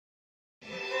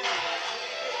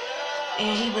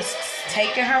and he was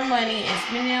taking her money and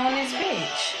spending it on this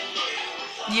bitch.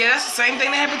 Yeah, that's the same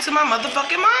thing that happened to my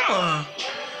motherfucking mama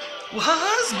with her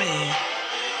husband.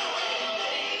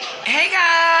 Hey guys.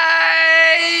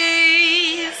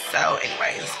 So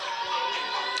anyways,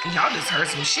 y'all just heard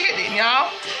some shit, didn't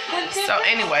y'all? So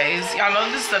anyways, y'all know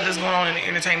this stuff that's going on in the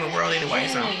entertainment world anyway,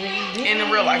 so in the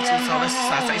real life too, so let's just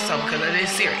not say so because it is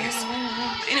serious.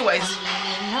 Anyways,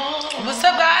 what's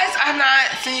up guys? I have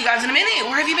not seen you guys in a minute.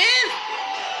 Where have you been?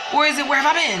 Where have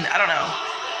I been? I don't know.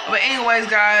 But anyways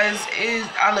guys,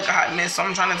 I look a hot mess, so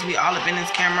I'm trying not to be all up in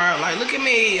this camera. Like, look at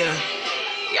me.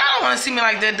 Y'all don't want to see me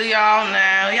like that, do y'all?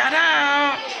 No, y'all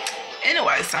don't.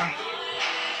 Anyway, so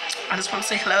I just want to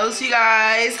say hello to you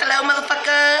guys. Hello,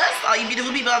 motherfuckers. All you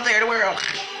beautiful people out there in the world.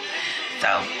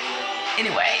 So,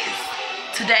 anyways,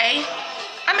 today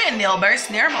I'm at Nail Burst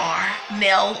Nail Bar.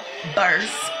 Nail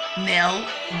Burst Nail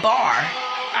Bar.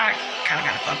 I kind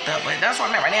of fucked up, but that's where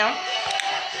I'm at right now.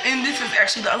 And this is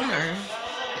actually the owner.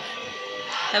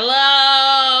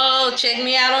 Hello, check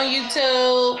me out on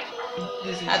YouTube.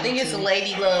 I think it's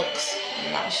Lady Lux.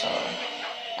 I'm not sure.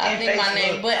 I think my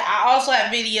name, but I also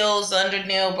have videos under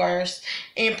Nail Burst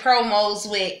and promos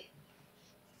with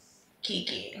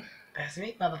Kiki. That's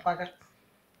me, motherfucker.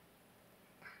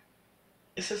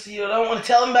 It says you don't want to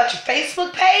tell them about your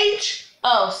Facebook page?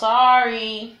 Oh,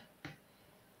 sorry.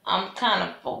 I'm kind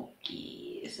of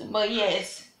focused, but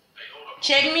yes,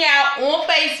 check me out on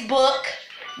Facebook,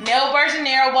 Nail Burst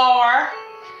Nail Bar.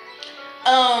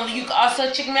 You can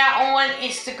also check me out on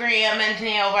Instagram and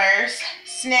Nail Burst,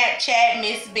 Snapchat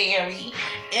Miss Berry,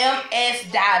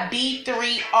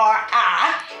 ms.b3ri.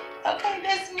 Okay,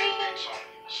 that's me.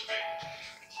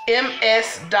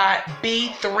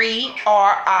 ms.b3ri.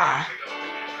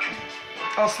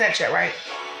 On Snapchat, right?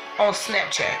 On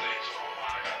Snapchat.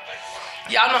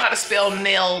 Y'all know how to spell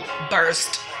Nail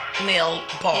Burst Nail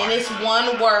Bar. And it's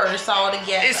one word, it's all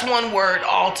together. It's one word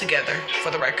all together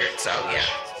for the record, so yeah.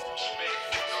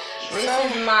 This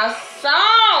is my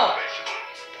song.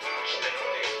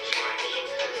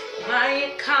 Why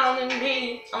you calling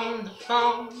me on the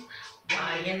phone?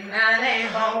 Why you not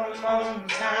at home on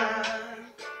time?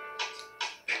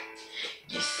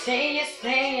 You say you're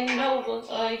staying over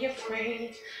or you're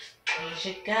free, 'cause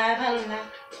you got a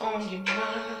lot on your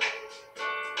mind.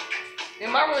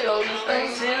 Am I really old this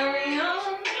thing?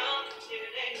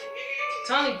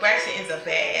 Toni Braxton is a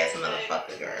badass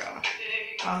motherfucker, girl.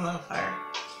 I love her.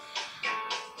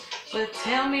 But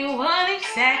tell me what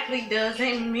exactly does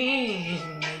it mean?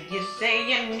 You say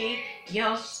you need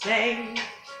your space.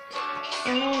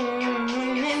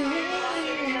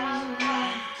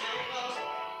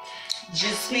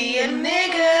 Just be a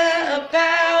nigga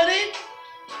about it.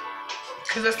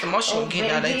 Cause that's the most you'll get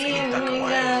nowadays any fucking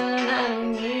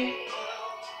way.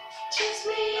 Just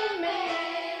be a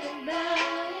man about it.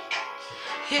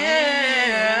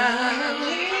 Yeah.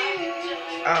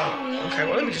 Oh, okay.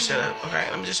 Well, let me just shut up. Okay,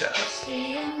 let me just shut up.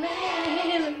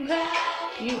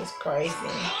 You was crazy.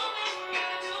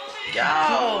 Yo.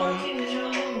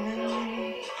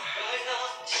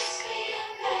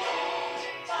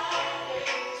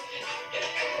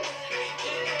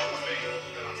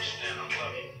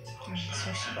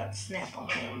 So she about to snap on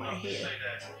him right here.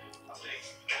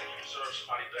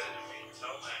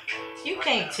 You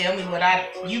can't tell me what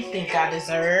you think I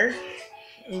deserve.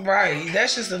 Right,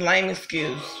 that's just a lame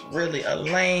excuse. Really, a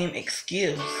lame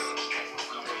excuse.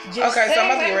 Just okay, so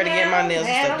I'm about to say get ready to get my nails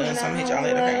and stuff right done, so I'm gonna hit y'all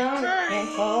later,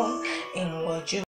 okay? And what you